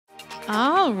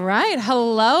All right.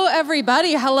 Hello,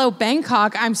 everybody. Hello,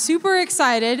 Bangkok. I'm super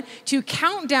excited to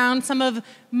count down some of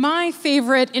my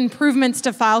favorite improvements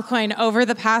to Filecoin over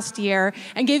the past year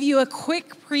and give you a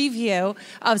quick preview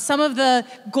of some of the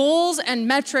goals and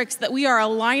metrics that we are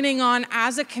aligning on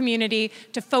as a community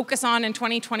to focus on in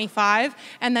 2025.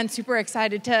 And then super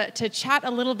excited to chat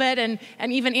a little bit and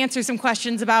even answer some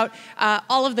questions about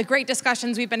all of the great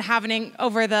discussions we've been having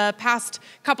over the past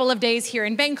couple of days here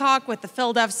in Bangkok with the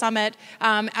FilDev Summit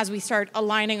as we start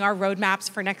aligning our roadmaps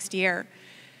for next year.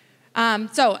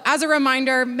 So as a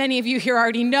reminder, many of you here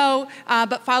already know,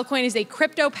 but Filecoin is a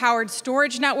crypto-powered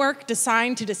storage network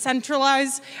designed to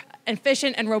decentralize,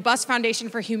 efficient, and robust foundation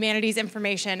for humanity's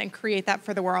information and create that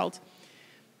for the world.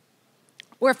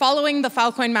 We're following the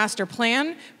Filecoin master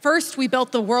plan. First, we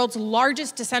built the world's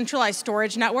largest decentralized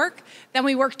storage network. Then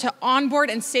we worked to onboard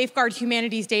and safeguard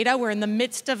humanity's data. We're in the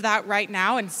midst of that right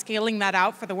now and scaling that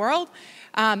out for the world.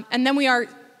 And then we are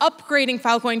upgrading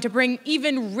Filecoin to bring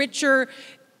even richer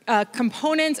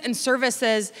components and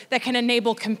services that can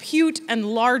enable compute and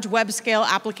large web-scale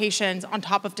applications on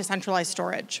top of decentralized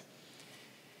storage.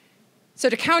 So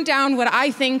to count down what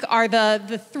I think are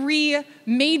the three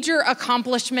major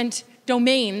accomplishment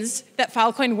domains that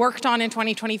Filecoin worked on in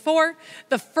 2024,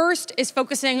 the first is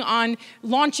focusing on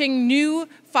launching new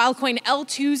Filecoin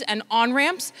L2s and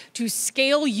on-ramps to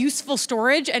scale useful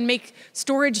storage and make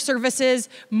storage services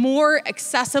more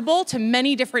accessible to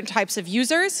many different types of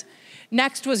users.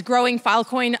 Next was growing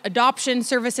Filecoin adoption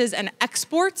services and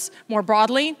exports more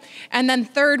broadly. And then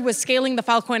third was scaling the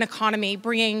Filecoin economy,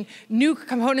 bringing new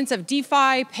components of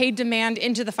DeFi, paid demand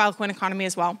into the Filecoin economy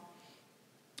as well.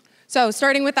 So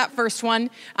starting with that first one,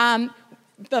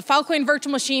 the Filecoin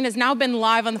virtual machine has now been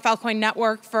live on the Filecoin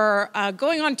network for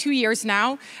going on 2 years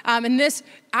now. And this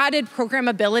added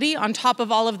programmability on top of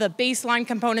all of the baseline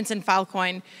components in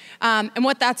Filecoin. And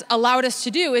what that's allowed us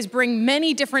to do is bring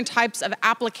many different types of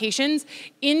applications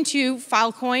into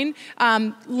Filecoin,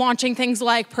 launching things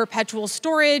like perpetual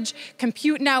storage,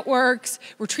 compute networks,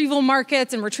 retrieval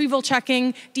markets and retrieval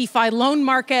checking, DeFi loan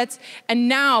markets. And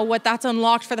now what that's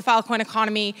unlocked for the Filecoin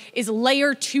economy is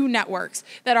layer 2 networks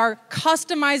that are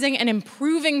customizing and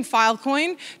improving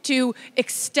Filecoin to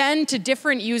extend to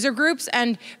different user groups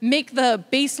and make the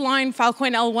baseline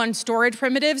Filecoin L1 storage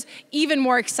primitives even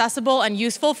more accessible and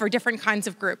useful for different kinds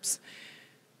of groups.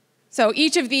 So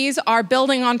each of these are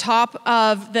building on top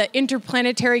of the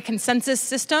Interplanetary Consensus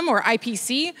System, or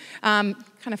IPC.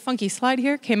 Kind of funky slide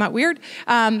here, came out weird.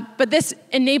 But this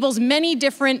enables many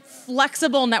different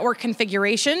flexible network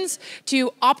configurations to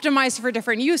optimize for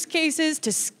different use cases,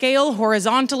 to scale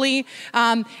horizontally,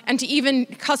 and to even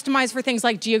customize for things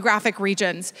like geographic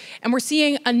regions. And we're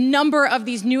seeing a number of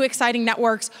these new exciting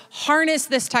networks harness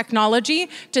this technology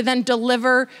to then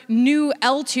deliver new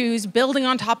L2s building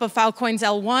on top of Filecoin's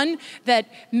L1 that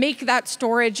make that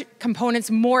storage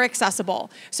components more accessible.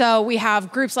 So we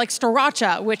have groups like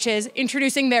Storacha, which is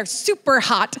introducing their super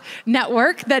hot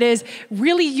network that is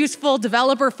really useful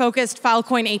developer-focused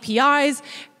Filecoin APIs,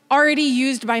 already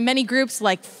used by many groups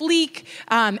like Fleek,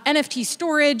 NFT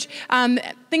storage,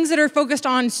 things that are focused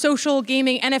on social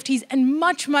gaming, NFTs, and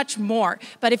much, much more.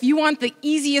 But if you want the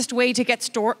easiest way to get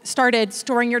started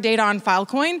storing your data on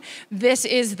Filecoin, this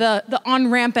is the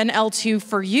on-ramp and L2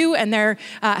 for you, and they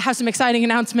have some exciting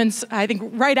announcements, I think,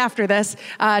 right after this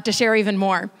to share even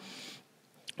more.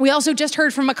 We also just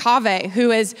heard from Mackinlay, who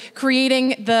is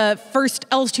creating the first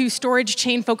L2 storage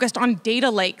chain focused on data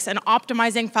lakes and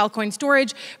optimizing Filecoin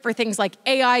storage for things like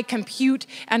AI, compute,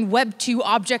 and Web 2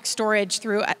 object storage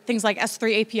through things like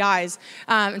S3 APIs.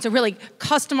 And so really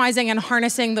customizing and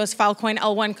harnessing those Filecoin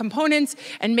L1 components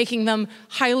and making them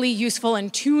highly useful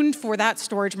and tuned for that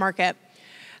storage market.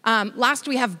 Last,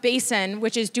 we have Basin,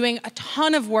 which is doing a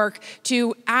ton of work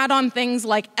to add on things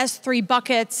like S3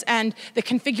 buckets and the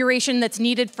configuration that's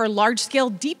needed for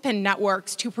large-scale deepen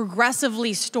networks to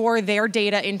progressively store their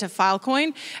data into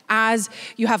Filecoin as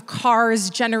you have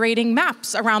cars generating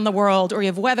maps around the world, or you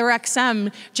have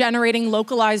WeatherXM generating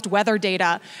localized weather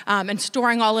data and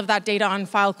storing all of that data on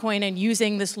Filecoin and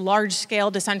using this large-scale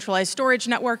decentralized storage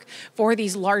network for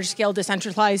these large-scale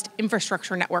decentralized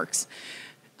infrastructure networks.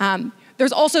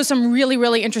 There's also some really,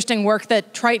 really interesting work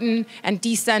that Triton and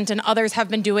Decent and others have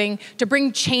been doing to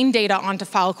bring chain data onto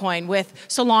Filecoin, with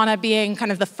Solana being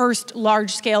kind of the first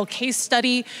large-scale case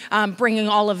study, bringing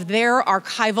all of their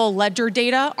archival ledger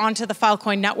data onto the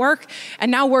Filecoin network,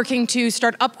 and now working to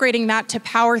start upgrading that to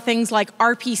power things like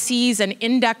RPCs and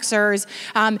indexers.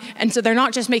 And so they're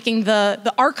not just making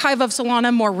the archive of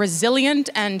Solana more resilient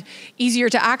and easier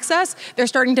to access, they're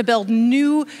starting to build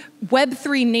new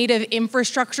Web3 native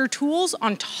infrastructure tools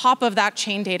on top of that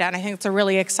chain data. And I think it's a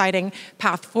really exciting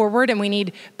path forward. And we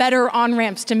need better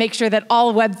on-ramps to make sure that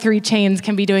all Web3 chains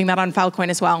can be doing that on Filecoin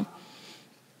as well.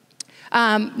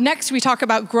 Next, we talk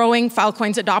about growing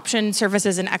Filecoin's adoption,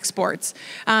 services, and exports.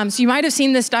 So you might have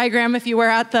seen this diagram if you were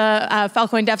at the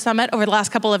Filecoin Dev Summit over the last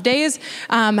couple of days,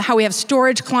 how we have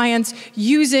storage clients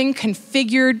using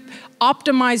configured,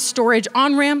 optimized storage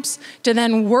on-ramps to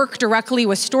then work directly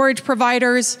with storage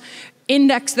providers,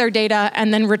 index their data,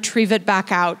 and then retrieve it back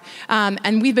out.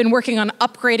 And we've been working on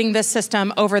upgrading this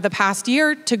system over the past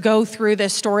year to go through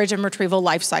this storage and retrieval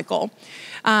lifecycle.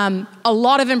 A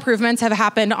lot of improvements have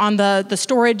happened on the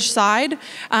storage side.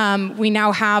 We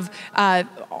now have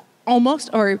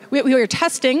we are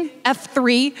testing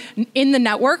F3 in the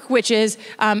network, which is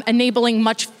enabling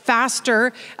much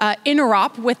faster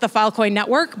interop with the Filecoin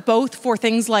network, both for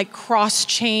things like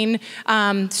cross-chain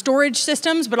storage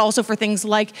systems, but also for things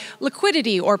like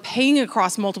liquidity or paying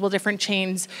across multiple different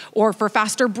chains, or for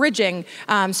faster bridging,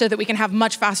 so that we can have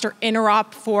much faster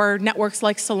interop for networks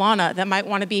like Solana that might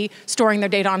want to be storing their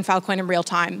data on Filecoin in real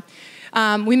time.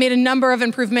 We made a number of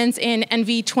improvements in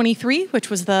NV23, which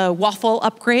was the waffle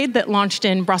upgrade that launched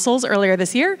in Brussels earlier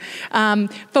this year,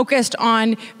 focused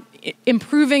on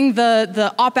improving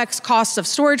the OpEx costs of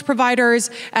storage providers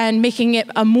and making it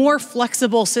a more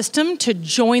flexible system to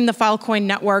join the Filecoin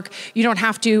network. You don't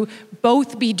have to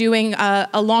both be doing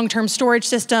a long-term storage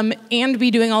system and be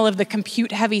doing all of the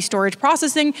compute-heavy storage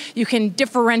processing. You can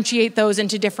differentiate those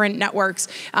into different networks.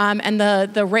 And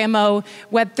the Ramo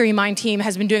Web3 Mine team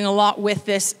has been doing a lot with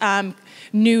this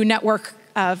new network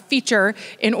feature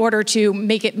in order to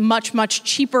make it much, much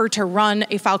cheaper to run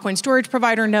a Filecoin storage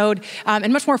provider node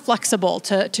and much more flexible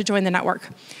to join the network.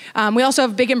 We also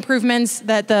have big improvements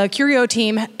that the Curio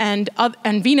team and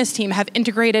Venus team have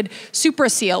integrated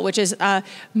SupraSeal, which is a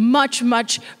much,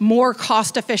 much more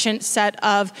cost-efficient set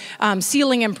of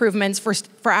sealing improvements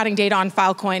for adding data on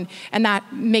Filecoin, and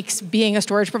that makes being a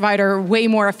storage provider way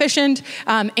more efficient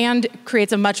and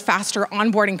creates a much faster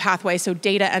onboarding pathway, so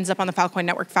data ends up on the Filecoin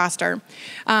network faster.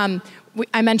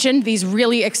 I mentioned these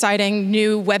really exciting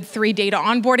new Web3 data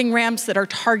onboarding ramps that are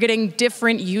targeting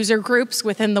different user groups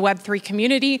within the Web3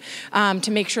 community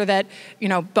to make sure that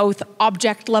both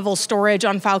object-level storage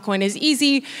on Filecoin is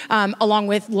easy, along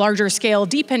with larger scale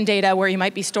deep-in data where you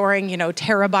might be storing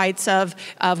terabytes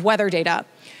of weather data.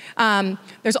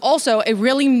 There's also a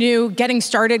really new getting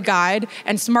started guide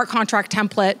and smart contract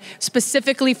template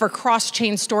specifically for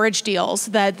cross-chain storage deals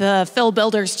that the FIL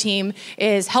builders team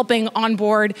is helping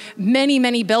onboard many,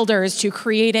 many builders to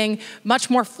creating much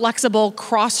more flexible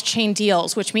cross-chain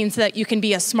deals, which means that you can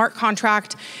be a smart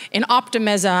contract in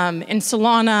Optimism, in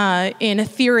Solana, in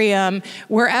Ethereum,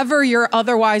 wherever you're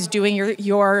otherwise doing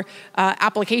your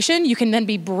application, you can then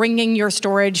be bringing your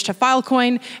storage to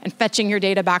Filecoin and fetching your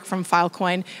data back from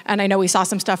Filecoin. And I know we saw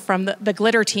some stuff from the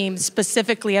Glitter team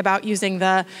specifically about using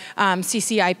the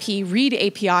CCIP read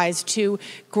APIs to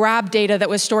grab data that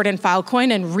was stored in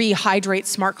Filecoin and rehydrate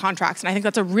smart contracts. And I think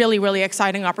that's a really, really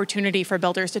exciting opportunity for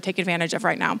builders to take advantage of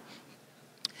right now.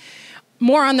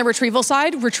 More on the retrieval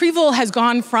side, retrieval has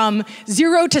gone from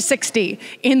 0 to 60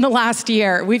 in the last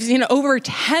year. We've seen over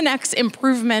 10x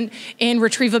improvement in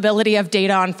retrievability of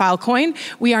data on Filecoin.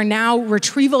 We are now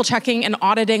retrieval checking and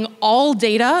auditing all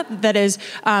data that is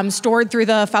stored through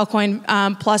the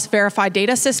Filecoin Plus verified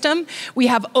data system. We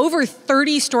have over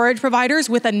 30 storage providers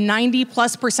with a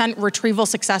 90+% retrieval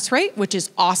success rate, which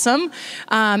is awesome.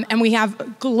 And we have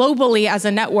globally as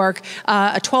a network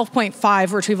a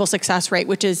 12.5 retrieval success rate,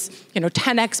 which is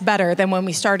 10x better than when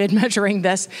we started measuring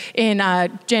this in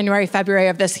January, February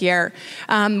of this year.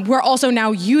 We're also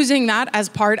now using that as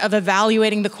part of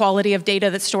evaluating the quality of data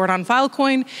that's stored on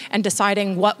Filecoin and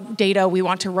deciding what data we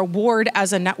want to reward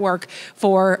as a network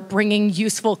for bringing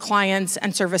useful clients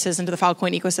and services into the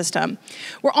Filecoin ecosystem.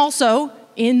 We're also,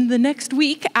 in the next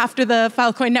week, after the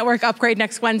Filecoin network upgrade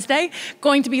next Wednesday,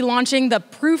 going to be launching the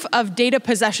proof of data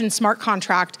possession smart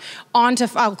contract onto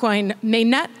Filecoin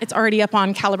mainnet. It's already up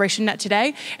on CalibrationNet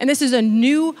today. And this is a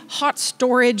new hot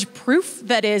storage proof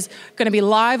that is going to be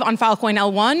live on Filecoin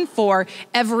L1 for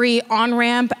every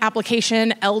on-ramp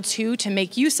application L2 to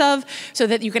make use of, so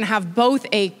that you can have both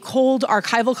a cold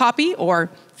archival copy, or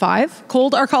 5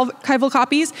 cold archival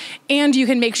copies, and you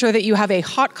can make sure that you have a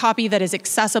hot copy that is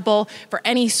accessible for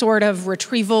any sort of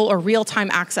retrieval or real-time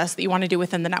access that you want to do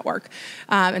within the network.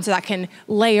 And so that can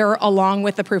layer along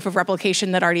with the proof of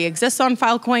replication that already exists on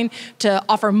Filecoin to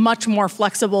offer much more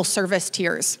flexible service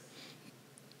tiers.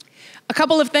 A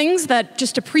couple of things that,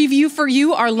 just to preview for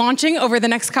you, are launching over the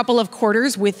next couple of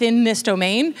quarters within this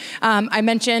domain. I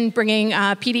mentioned bringing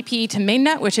PDP to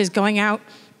mainnet, which is going out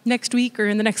next week or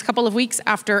in the next couple of weeks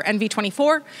after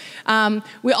NV24.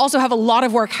 We also have a lot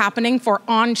of work happening for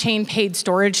on-chain paid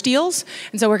storage deals.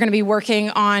 And so we're going to be working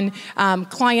on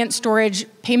client storage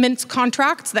payments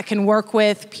contracts that can work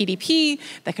with PDP,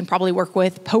 that can probably work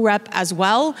with POREP as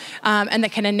well, and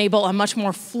that can enable a much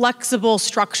more flexible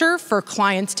structure for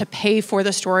clients to pay for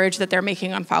the storage that they're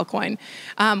making on Filecoin.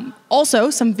 Also,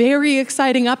 some very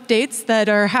exciting updates that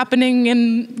are happening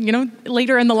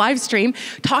later in the live stream,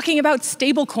 talking about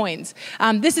stablecoins.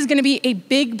 This is going to be a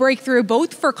big breakthrough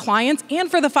both for clients and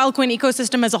for the Filecoin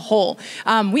ecosystem as a whole.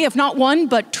 We have not one,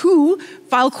 but two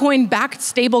Filecoin-backed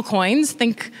stablecoins,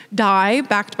 think DAI,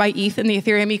 backed by ETH in the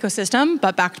Ethereum ecosystem,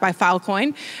 but backed by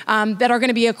Filecoin, that are going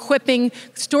to be equipping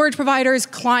storage providers,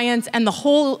 clients, and the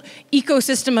whole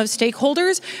ecosystem of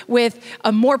stakeholders with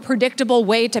a more predictable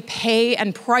way to pay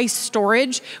and price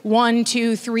storage 1,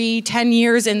 2, 3, 10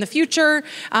 years in the future,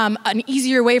 an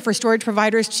easier way for storage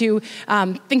providers to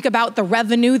think about the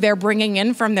revenue they're bringing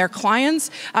in from their clients,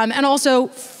 and also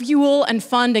fuel and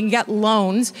fund and get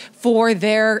loans for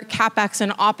their CapEx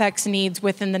and OpEx needs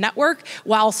within the network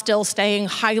while still staying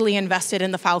highly invested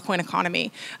in the Filecoin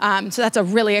economy. So that's a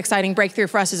really exciting breakthrough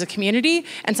for us as a community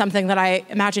and something that I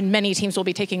imagine many teams will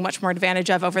be taking much more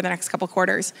advantage of over the next couple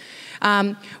quarters.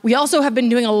 We also have been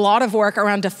doing a lot of work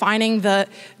around defining the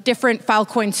different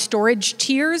Filecoin storage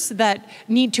tiers that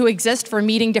need to exist for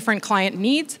meeting different client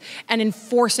needs and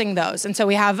enforcing those. And so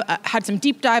we have had some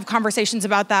deep dive conversations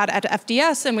about that at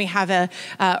FDS, and we have a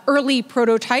early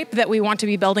prototype that we want to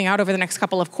be building out over the next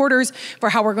couple of quarters for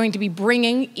how we're going to be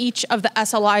bringing each of the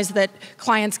SLIs that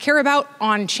clients care about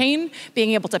on chain,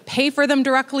 being able to pay for them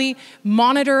directly,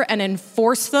 monitor and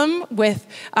enforce them with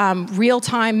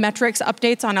real-time metrics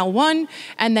updates on L1,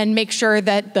 and then make sure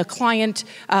that the client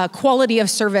quality of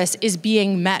service is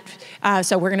being met.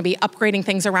 So we're going to be upgrading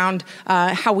things around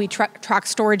how we track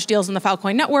storage deals in the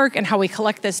Filecoin network and how we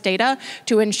collect this data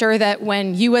to ensure that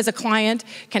when you as a client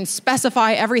can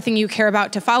specify everything you care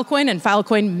about to Filecoin, and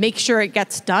Filecoin make sure it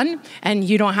gets done, and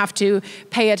you don't have to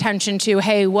pay attention to,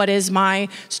 hey, what is my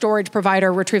storage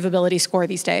provider retrievability score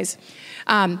these days?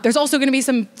 There's also going to be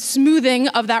some smoothing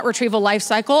of that retrieval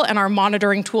lifecycle and our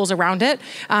monitoring tools around it,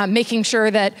 making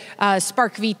sure that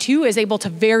Spark v2 is able to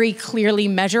very clearly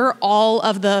measure all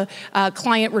of the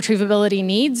client retrievability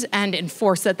needs and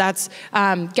enforce that that's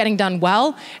getting done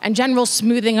well, and general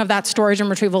smoothing of that storage and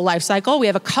retrieval lifecycle. We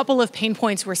have a couple of pain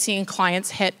points we're seeing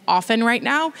clients hit often right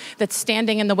now that's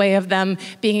standing in the way of them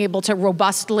being able to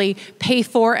robustly pay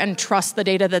for and trust the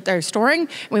data that they're storing.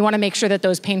 We want to make sure that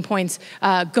those pain points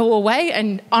go away,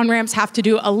 and on-ramps have to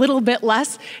do a little bit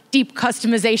less deep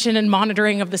customization and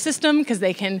monitoring of the system because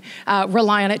they can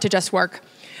rely on it to just work.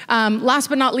 Last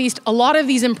but not least, a lot of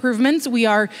these improvements we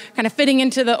are kind of fitting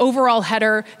into the overall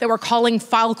header that we're calling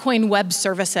Filecoin Web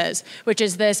Services, which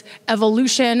is this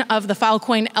evolution of the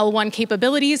Filecoin L1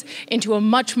 capabilities into a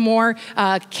much more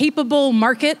capable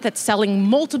market that's selling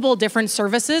multiple different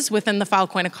services within the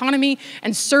Filecoin economy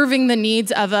and serving the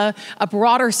needs of a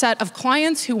broader set of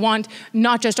clients who want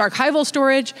not just archival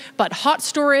storage, but hot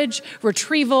storage,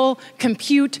 retrieval,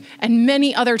 compute, and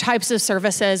many other types of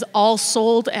services, all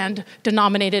sold and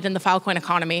denominated in the Filecoin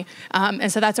economy.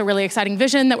 And so that's a really exciting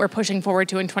vision that we're pushing forward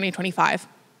to in 2025.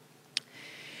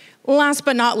 Last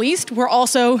but not least, we're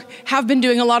also have been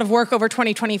doing a lot of work over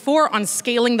 2024 on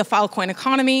scaling the Filecoin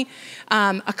economy.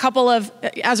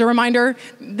 As a reminder,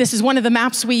 this is one of the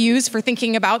maps we use for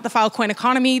thinking about the Filecoin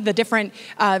economy, the different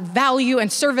value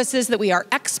and services that we are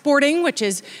exporting, which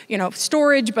is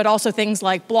storage, but also things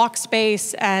like block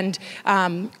space and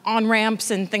on-ramps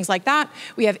and things like that.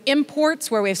 We have imports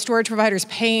where we have storage providers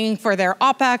paying for their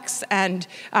OpEx and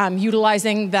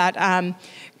utilizing that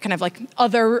kind of like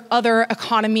other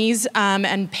economies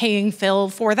and paying FIL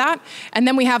for that. And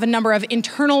then we have a number of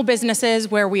internal businesses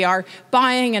where we are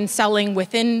buying and selling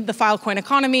within the Filecoin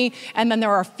economy, and then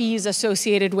there are fees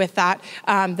associated with that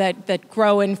that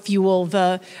grow and fuel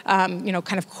the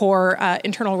kind of core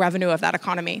internal revenue of that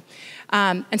economy.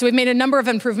 And so we've made a number of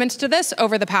improvements to this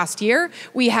over the past year.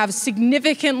 We have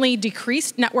significantly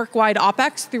decreased network-wide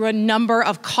OpEx through a number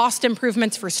of cost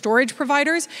improvements for storage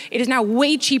providers. It is now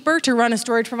way cheaper to run a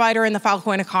storage provider in the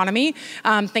Filecoin economy,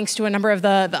 thanks to a number of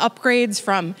the upgrades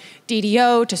from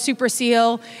DDO to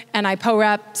SuperSeal,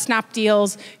 NIPOREP, Snap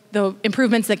Deals, the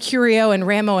improvements that Curio and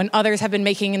Ramo and others have been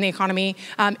making in the economy.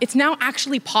 It's now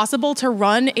actually possible to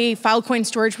run a Filecoin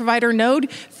storage provider node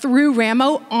through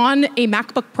Ramo on a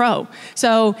MacBook Pro.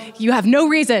 So you have no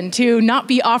reason to not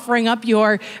be offering up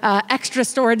your extra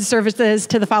storage services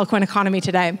to the Filecoin economy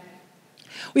today.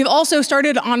 We've also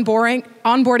started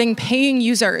onboarding paying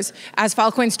users as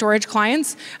Filecoin storage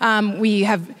clients. We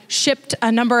have shipped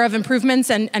a number of improvements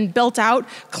and built out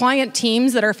client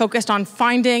teams that are focused on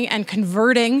finding and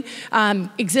converting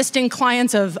existing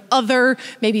clients of other,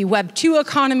 maybe Web 2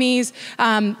 economies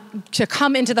to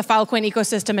come into the Filecoin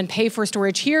ecosystem and pay for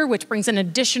storage here, which brings an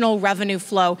additional revenue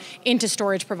flow into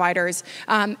storage providers.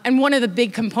 And one of the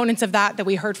big components of that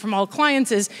we heard from all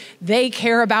clients is they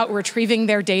care about retrieving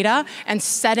their data and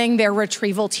setting their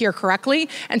retrieval tier correctly.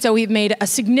 And so we've made a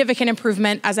significant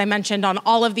improvement, as I mentioned, on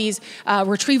all of these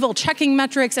retrieval checking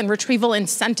metrics and retrieval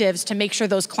incentives to make sure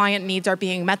those client needs are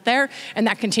being met there. And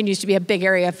that continues to be a big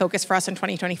area of focus for us in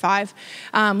 2025.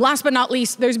 Last but not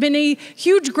least, there's been a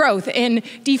huge growth in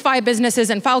DeFi businesses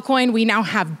and Filecoin. We now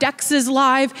have DEXs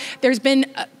live. There's been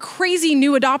a crazy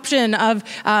new adoption of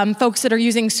folks that are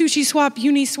using SushiSwap,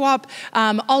 Uniswap,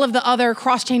 all of the other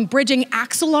cross-chain bridging.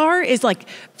 Axelar is like,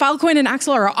 Filecoin and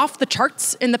Axelar are off the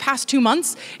charts in the past 2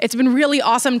 months. It's been really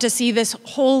awesome to see this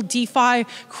whole DeFi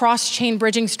cross-chain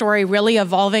bridging story really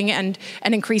evolving and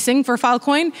increasing for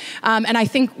Filecoin. And I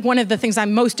think one of the things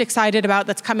I'm most excited about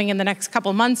that's coming in the next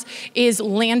couple months is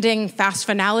landing fast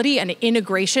finality and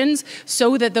integrations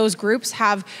so that those groups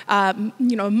have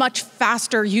much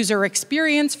faster user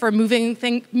experience for moving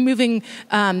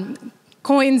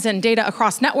coins and data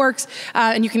across networks,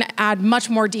 and you can add much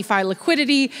more DeFi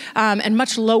liquidity and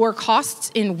much lower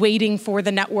costs in waiting for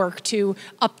the network to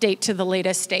update to the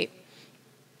latest state.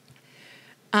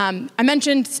 I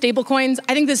mentioned stablecoins.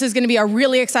 I think this is going to be a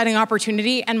really exciting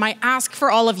opportunity, and my ask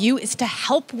for all of you is to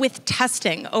help with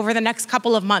testing over the next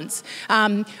couple of months.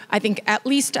 I think at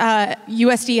least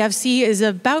USDFC is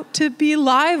about to be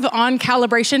live on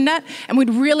CalibrationNet, and we'd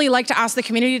really like to ask the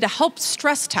community to help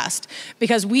stress test,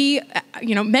 because we,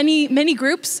 many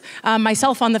groups,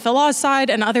 myself on the FilOz side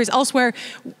and others elsewhere,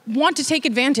 want to take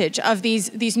advantage of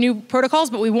these new protocols,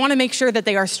 but we want to make sure that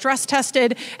they are stress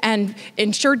tested and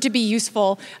ensured to be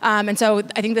useful. And so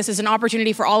I think this is an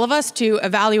opportunity for all of us to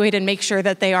evaluate and make sure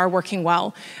that they are working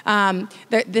well.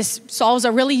 This solves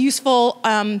a really useful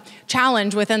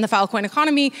challenge within the Filecoin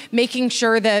economy, making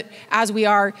sure that as we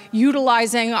are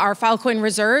utilizing our Filecoin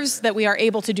reserves, that we are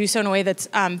able to do so in a way that's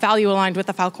value aligned with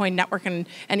the Filecoin network and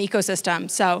ecosystem.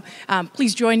 So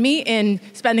please join me in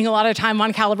spending a lot of time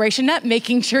on CalibrationNet,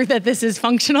 making sure that this is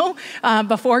functional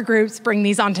before groups bring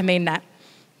these onto mainnet.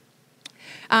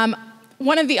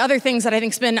 One of the other things that I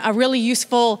think has been a really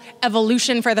useful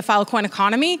evolution for the Filecoin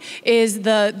economy is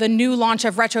the new launch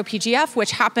of RetroPGF,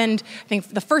 which happened, I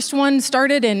think the first one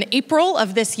started in April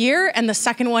of this year, and the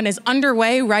second one is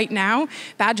underway right now.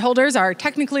 Badge holders are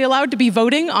technically allowed to be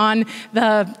voting on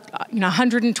the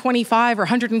 125 or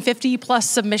 150 plus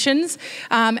submissions.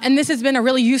 And this has been a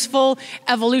really useful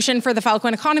evolution for the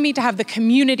Filecoin economy to have the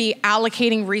community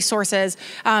allocating resources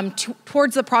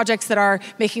towards the projects that are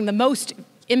making the most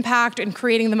impact and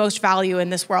creating the most value in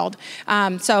this world.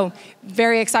 So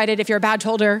very excited. If you're a badge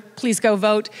holder, please go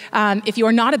vote. If you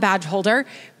are not a badge holder,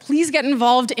 please get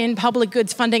involved in public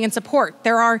goods funding and support.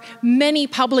 There are many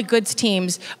public goods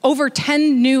teams. Over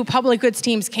 10 new public goods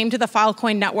teams came to the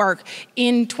Filecoin network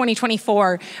in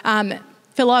 2024.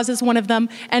 FilOz is one of them,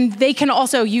 and they can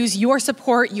also use your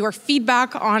support, your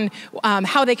feedback on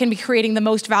how they can be creating the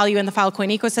most value in the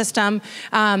Filecoin ecosystem.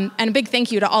 And a big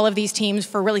thank you to all of these teams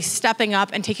for really stepping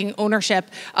up and taking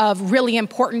ownership of really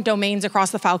important domains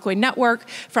across the Filecoin network,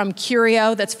 from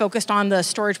Curio, that's focused on the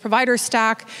starboard provider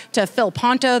stack, to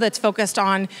FilPonto, that's focused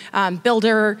on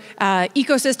builder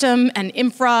ecosystem and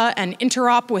infra and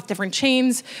interop with different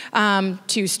chains,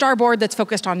 to Starboard, that's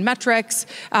focused on metrics,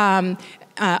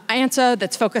 ANSA,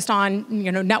 that's focused on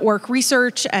network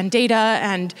research and data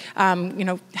and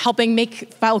helping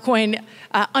make Filecoin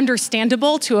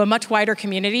understandable to a much wider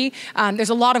community.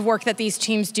 There's a lot of work that these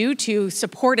teams do to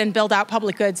support and build out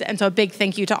public goods, and so a big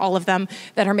thank you to all of them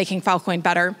that are making Filecoin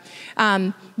better.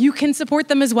 You can support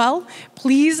them as well.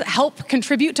 Please help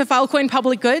contribute to Filecoin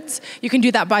public goods. You can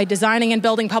do that by designing and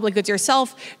building public goods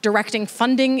yourself, directing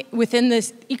funding within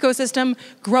this ecosystem,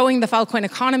 growing the Filecoin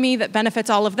economy that benefits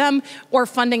all of them, or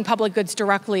funding public goods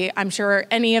directly. I'm sure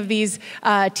any of these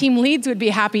team leads would be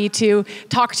happy to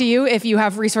talk to you if you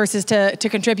have resources to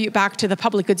contribute back to the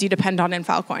public goods you depend on in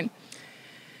Filecoin.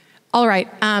 All right,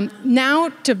 now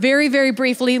to very, very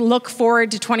briefly look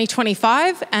forward to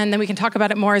 2025, and then we can talk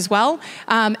about it more as well.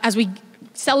 As we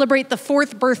celebrate the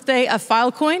 4th birthday of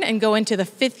Filecoin and go into the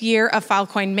 5th year of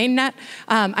Filecoin mainnet.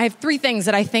 I have 3 things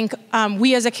that I think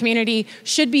we as a community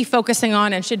should be focusing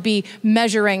on and should be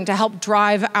measuring to help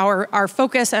drive our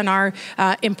focus and our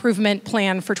improvement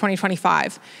plan for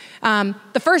 2025.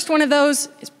 The first one of those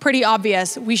is pretty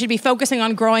obvious. We should be focusing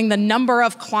on growing the number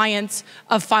of clients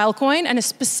of Filecoin, and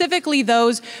specifically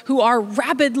those who are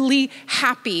rapidly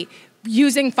happy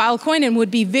using Filecoin and would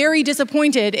be very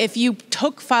disappointed if you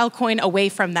took Filecoin away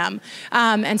from them.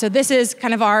 And so this is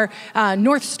kind of our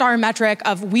North Star metric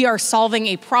of we are solving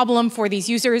a problem for these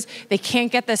users. They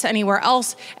can't get this anywhere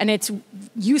else, and it's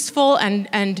useful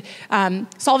and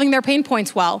solving their pain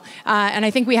points well. And I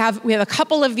think we have a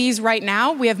couple of these right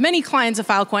now. We have many clients of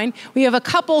Filecoin. We have a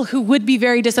couple who would be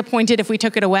very disappointed if we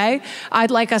took it away.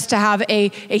 I'd like us to have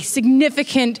a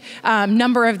significant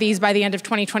number of these by the end of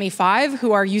 2025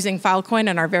 who are using Filecoin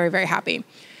and are very, very happy.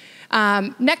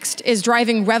 Next is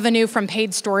driving revenue from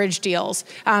paid storage deals.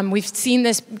 We've seen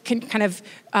this kind of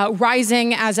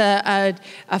rising as a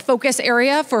focus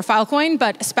area for Filecoin,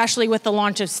 but especially with the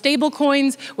launch of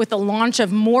stablecoins, with the launch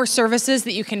of more services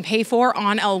that you can pay for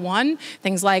on L1,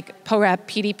 things like POREP,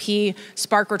 PDP,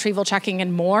 Spark retrieval checking,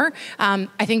 and more.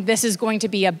 I think this is going to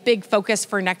be a big focus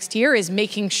for next year, is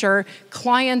making sure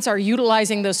clients are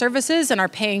utilizing those services and are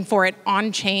paying for it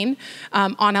on-chain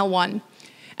on L1.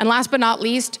 And last but not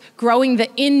least, growing the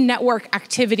in-network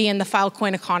activity in the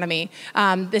Filecoin economy.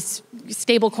 This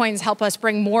stablecoins help us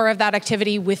bring more of that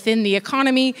activity within the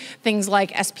economy. Things like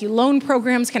SP loan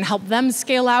programs can help them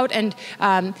scale out and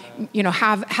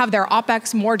have their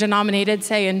OpEx more denominated,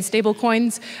 say, in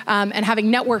stablecoins, and having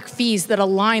network fees that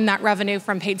align that revenue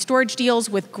from paid storage deals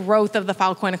with growth of the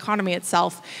Filecoin economy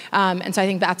itself. And so I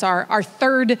think that's our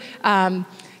third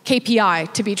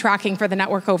KPI to be tracking for the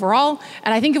network overall.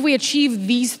 And I think if we achieve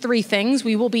these 3 things,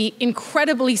 we will be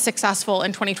incredibly successful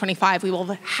in 2025. We will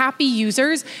have happy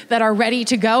users that are ready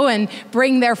to go and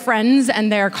bring their friends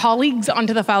and their colleagues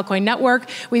onto the Filecoin network.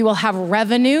 We will have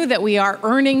revenue that we are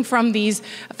earning from these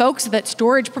folks that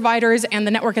storage providers and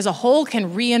the network as a whole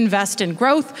can reinvest in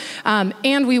growth.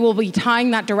 And we will be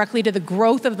tying that directly to the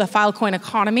growth of the Filecoin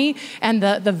economy and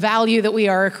the value that we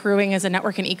are accruing as a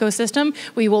network and ecosystem.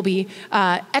 We will be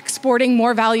exporting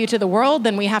more value to the world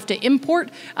than we have to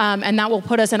import, and that will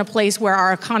put us in a place where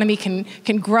our economy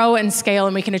can grow and scale,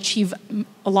 and we can achieve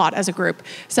a lot as a group.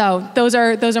 So those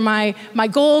are my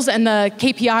goals and the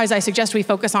KPIs I suggest we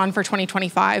focus on for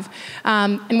 2025.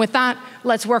 And with that,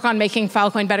 let's work on making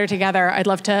Filecoin better together. I'd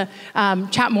love to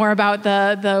chat more about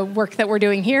the work that we're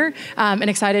doing here, and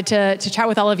excited to chat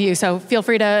with all of you. So feel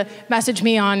free to message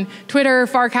me on Twitter,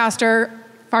 Farcaster,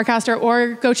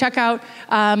 or go check out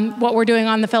what we're doing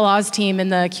on the FilOz team in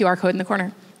the QR code in the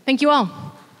corner. Thank you all.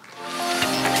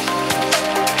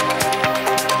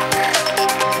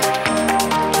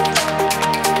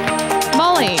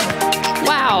 Molly,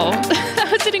 wow. That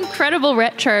was an incredible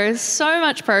retro. So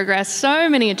much progress, so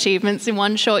many achievements in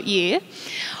one short year.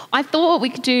 I thought what we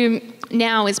could do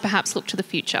now is perhaps look to the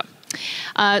future.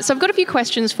 So I've got a few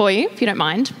questions for you, if you don't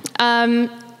mind.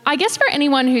 I guess for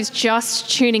anyone who's just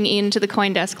tuning in to the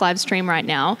CoinDesk live stream right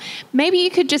now, maybe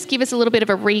you could just give us a little bit of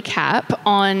a recap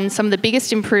on some of the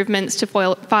biggest improvements to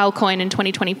Filecoin in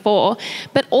 2024,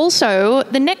 but also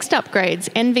the next upgrades,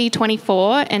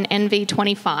 NV24 and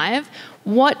NV25.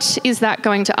 What is that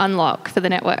going to unlock for the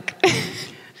network?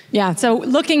 Yeah, so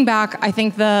looking back, I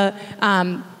think the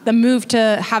move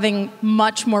to having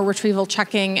much more retrieval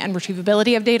checking and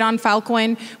retrievability of data on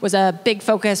Filecoin was a big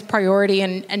focus, priority,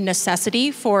 and necessity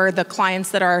for the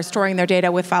clients that are storing their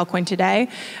data with Filecoin today.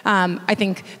 I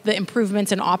think the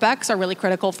improvements in OpEx are really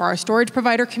critical for our storage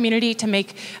provider community to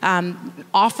make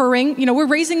offering, we're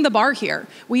raising the bar here.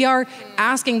 We are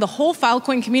asking the whole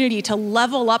Filecoin community to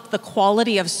level up the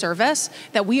quality of service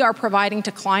that we are providing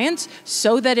to clients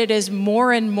so that it is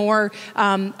more and more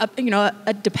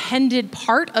a dependent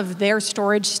part of their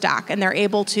storage stack, and they're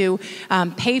able to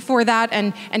pay for that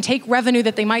and take revenue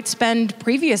that they might spend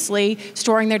previously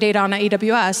storing their data on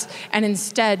AWS and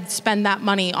instead spend that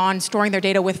money on storing their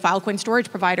data with Filecoin storage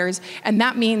providers. And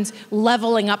that means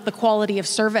leveling up the quality of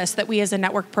service that we as a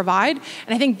network provide.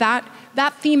 And I think that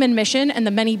theme and mission and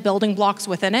the many building blocks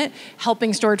within it,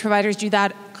 helping storage providers do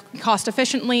that cost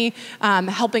efficiently,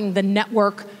 helping the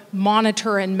network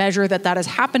monitor and measure that is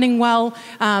happening well.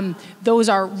 Those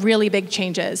are really big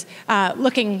changes.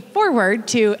 Looking forward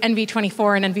to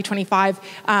NV24 and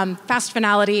NV25, fast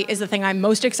finality is the thing I'm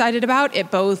most excited about.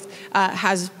 It both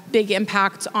has big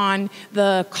impacts on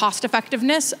the cost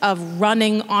effectiveness of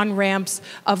running on-ramps,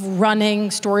 of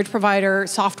running storage provider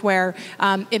software.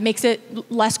 It makes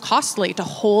it less costly to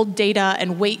hold data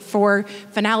and wait for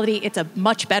finality. It's a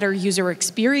much better user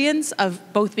experience of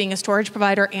both being a storage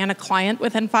provider and a client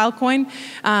within Filecoin.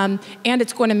 And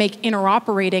it's going to make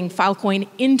interoperating Filecoin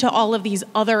into all of these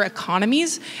other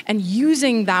economies and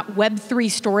using that Web3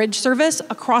 storage service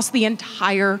across the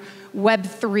entire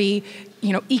Web3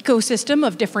 ecosystem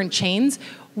of different chains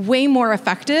way more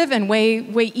effective and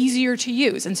way easier to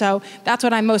use. And so that's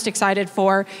what I'm most excited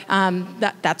for.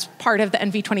 That's part of the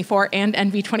NV24 and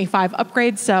NV25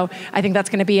 upgrades. So I think that's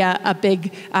going to be a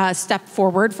big step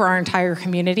forward for our entire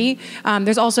community.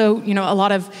 There's also a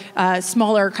lot of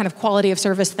smaller kind of quality of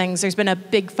service things. There's been a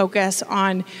big focus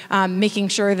on making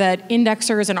sure that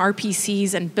indexers and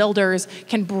RPCs and builders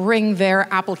can bring their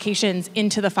applications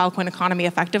into the Filecoin economy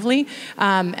effectively,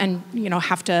 and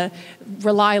have to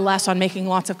rely less on making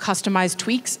lots of customized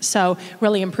tweaks, so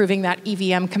really improving that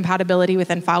EVM compatibility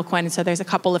within Filecoin. And so there's a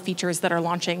couple of features that are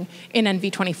launching in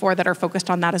NV24 that are focused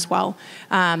on that as well.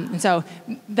 And so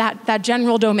that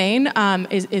general domain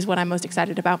is what I'm most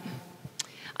excited about.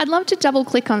 I'd love to double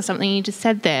click on something you just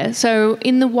said there. So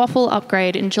in the Waffle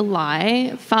upgrade in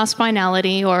July, fast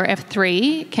finality, or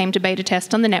F3, came to beta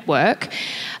test on the network.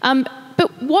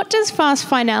 But what does fast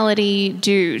finality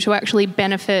do to actually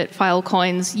benefit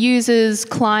Filecoin's users,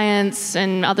 clients,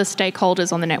 and other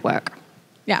stakeholders on the network?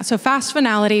 Yeah, so fast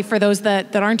finality, for those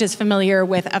that aren't as familiar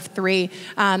with F3,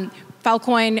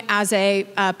 Filecoin as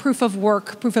a proof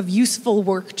of useful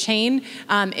work chain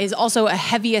is also a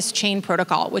heaviest chain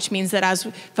protocol, which means that as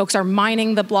folks are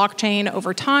mining the blockchain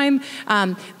over time,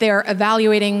 they're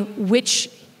evaluating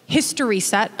which history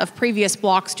set of previous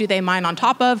blocks do they mine on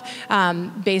top of,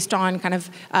 based on kind of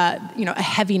a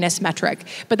heaviness metric.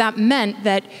 But that meant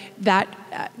that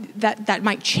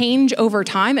might change over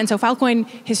time. And so Filecoin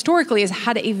historically has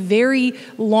had a very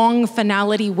long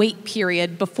finality wait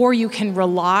period before you can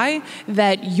rely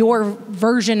that your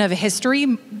version of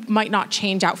history might not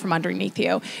change out from underneath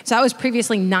you. So that was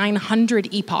previously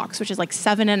 900 epochs, which is like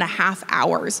 7.5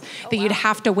 hours that you'd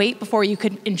have to wait before you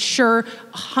could ensure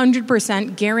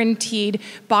 100% guaranteed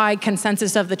by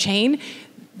consensus of the chain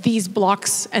these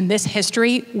blocks and this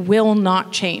history will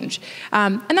not change.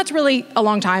 And that's really a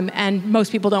long time, and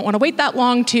most people don't want to wait that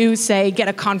long to, say, get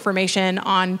a confirmation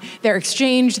on their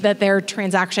exchange that their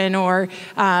transaction or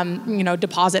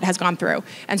deposit has gone through.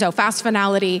 And so fast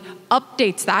finality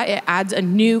updates that. It adds a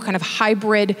new kind of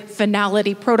hybrid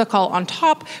finality protocol on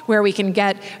top, where we can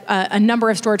get a number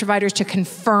of storage providers to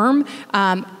confirm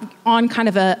on kind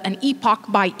of an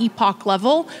epoch by epoch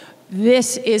level,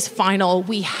 this is final.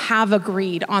 We have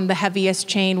agreed on the heaviest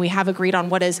chain. We have agreed on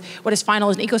what is final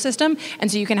as an ecosystem.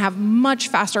 And so you can have much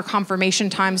faster confirmation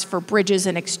times for bridges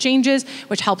and exchanges,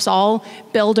 which helps all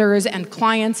builders and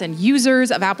clients and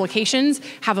users of applications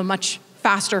have a much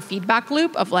faster feedback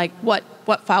loop of like what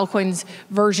Filecoin's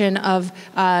version of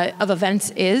events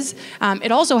is.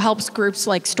 It also helps groups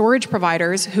like storage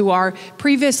providers who are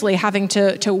previously having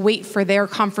to wait for their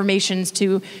confirmations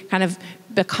to kind of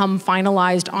become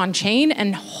finalized on chain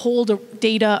and hold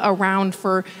data around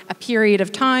for a period of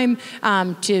time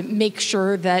to make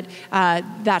sure that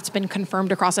that's been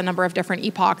confirmed across a number of different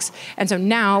epochs. And so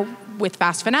now, with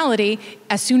fast finality,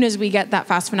 as soon as we get that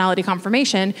fast finality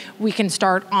confirmation, we can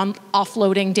start on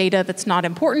offloading data that's not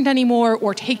important anymore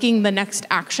or taking the next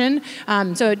action.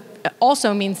 So it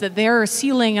also means that their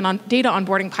sealing and data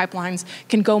onboarding pipelines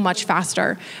can go much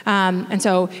faster. And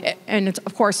it's,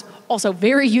 of course, also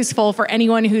very useful for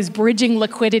anyone who's bridging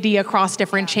liquidity across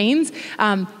different chains.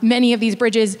 Many of these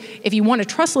bridges, if you want a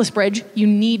trustless bridge, you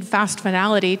need fast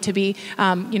finality to be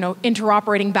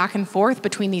interoperating back and forth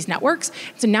between these networks.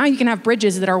 So now you can have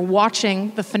bridges that are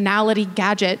watching the finality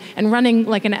gadget and running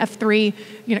like an F3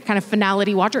 kind of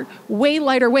finality watcher, way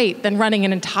lighter weight than running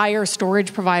an entire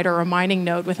storage provider or mining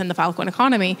node within the Filecoin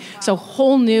economy. So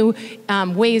whole new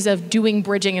ways of doing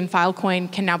bridging in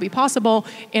Filecoin can now be possible,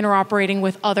 interoperating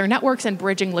with other networks and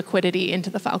bridging liquidity into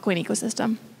the Filecoin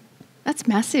ecosystem. That's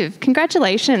massive.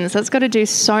 Congratulations. That's got to do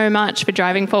so much for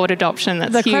driving forward adoption.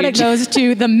 That's huge. The credit goes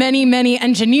to the many, many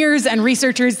engineers and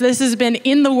researchers. This has been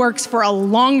in the works for a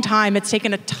long time. It's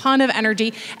taken a ton of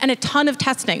energy and a ton of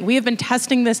testing. We have been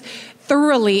testing this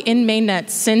thoroughly in mainnet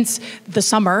since the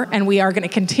summer, and we are going to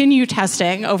continue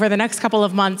testing over the next couple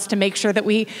of months to make sure that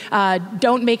we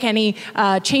don't make any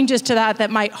changes to that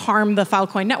might harm the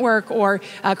Filecoin network or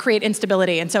create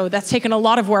instability. And so that's taken a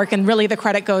lot of work, and really the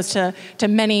credit goes to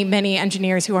many, many many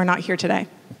engineers who are not here today.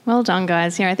 Well done,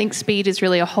 guys. I think speed is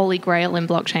really a holy grail in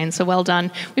blockchain, so well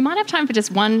done. We might have time for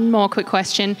just one more quick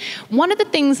question. One of the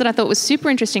things that I thought was super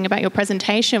interesting about your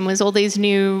presentation was all these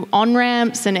new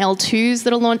on-ramps and L2s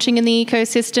that are launching in the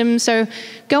ecosystem. So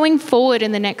going forward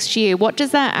in the next year, what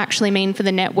does that actually mean for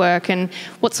the network, and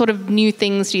what sort of new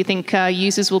things do you think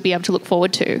users will be able to look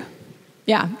forward to?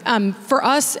 Yeah, for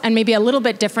us, and maybe a little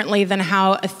bit differently than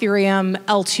how Ethereum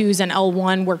L2s and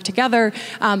L1 work together,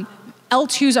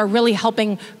 L2s are really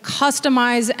helping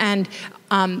customize and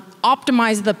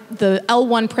optimize the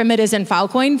L1 primitives in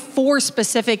Filecoin for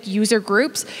specific user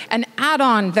groups and add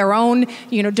on their own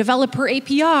developer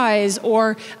APIs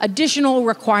or additional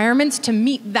requirements to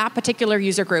meet that particular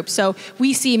user group. So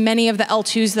we see many of the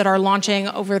L2s that are launching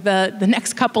over the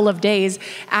next couple of days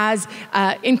as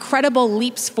incredible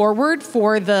leaps forward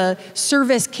for the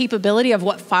service capability of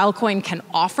what Filecoin can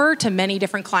offer to many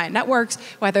different client networks,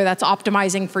 whether that's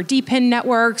optimizing for DPIN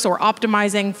networks or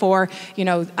optimizing for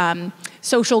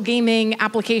social gaming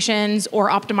applications or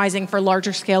optimizing for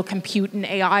larger scale compute and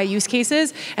AI use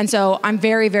cases. And so I'm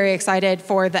very, very excited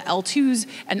for the L2s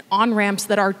and on-ramps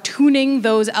that are tuning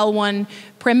those L1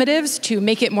 primitives to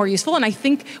make it more useful. And I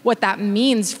think what that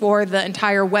means for the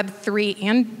entire Web3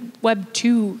 and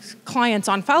Web2 clients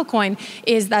on Filecoin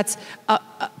is that's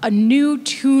a new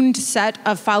tuned set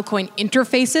of Filecoin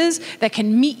interfaces that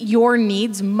can meet your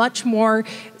needs much more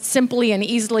simply and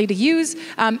easily to use.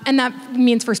 And that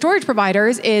means for storage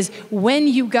providers is when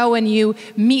you go and you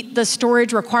meet the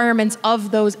storage requirements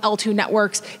of those L2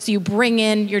 networks, so you bring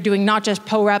in, you're doing not just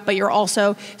POREP, but you're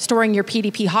also storing your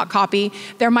PDP hot copy,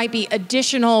 there might be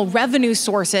additional revenue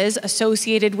sources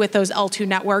associated with those L2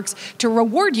 networks to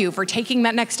reward you for taking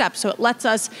that next step. So it lets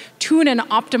us tune and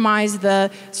optimize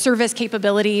the service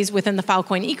capabilities within the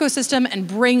Filecoin ecosystem and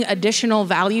bring additional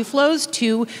value flows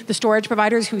to the storage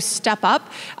providers who step up.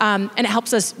 And it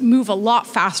helps us move a lot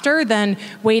faster than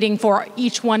waiting for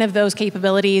each one of those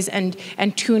capabilities and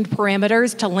tuned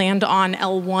parameters to land on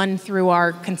L1 through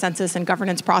our consensus and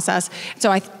governance process. So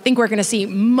I think we're going to see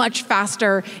much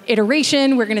faster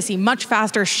iteration. We're going to see much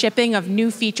faster shipping of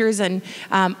new features and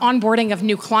onboarding of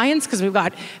new clients, because we've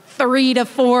got 3 to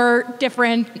 4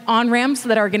 different on-ramps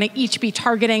that are going to each be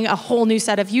targeting a whole new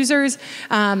set of users.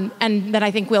 And then I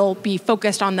think we'll be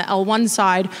focused on the L1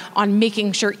 side on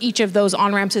making sure each of those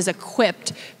on-ramps is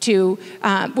equipped to,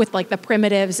 with like the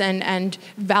primitives and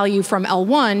value from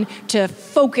L1 to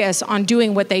focus on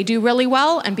doing what they do really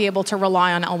well and be able to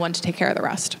rely on L1 to take care of the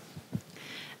rest.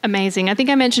 Amazing. I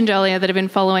think I mentioned earlier that I've been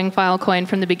following Filecoin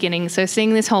from the beginning, so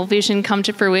seeing this whole vision come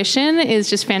to fruition is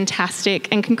just fantastic.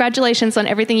 And congratulations on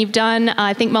everything you've done.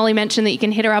 I think Molly mentioned that you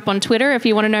can hit her up on Twitter if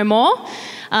you want to know more.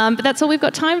 But that's all we've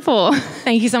got time for.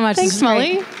 Thank you so much. Thanks,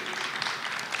 Molly.